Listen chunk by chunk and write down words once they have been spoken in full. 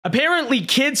Apparently,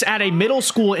 kids at a middle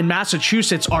school in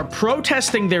Massachusetts are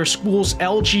protesting their school's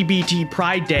LGBT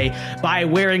Pride Day by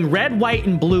wearing red, white,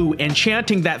 and blue and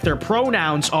chanting that their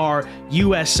pronouns are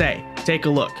USA. Take a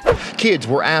look. Kids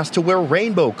were asked to wear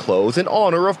rainbow clothes in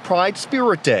honor of Pride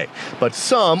Spirit Day, but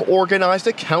some organized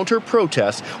a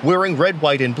counter-protest wearing red,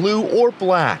 white, and blue or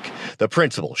black. The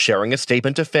principal sharing a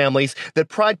statement to families that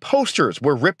Pride posters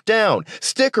were ripped down,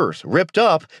 stickers ripped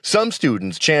up. Some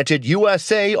students chanted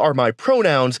USA are my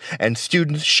pronouns, and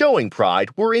students showing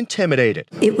Pride were intimidated.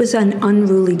 It was an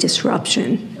unruly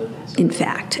disruption, in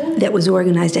fact, that was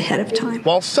organized ahead of time.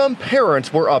 While some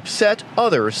parents were upset,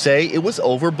 others say it was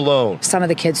overblown. Some of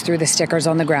the kids threw the stickers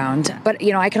on the ground. But,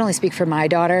 I can only speak for my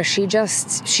daughter. She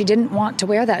didn't want to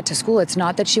wear that to school. It's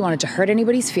not that she wanted to hurt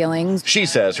anybody's feelings. She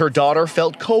says her daughter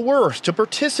felt coerced to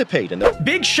participate in the...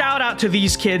 Big shout out to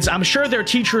these kids. I'm sure their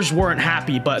teachers weren't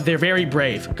happy, but they're very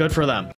brave. Good for them.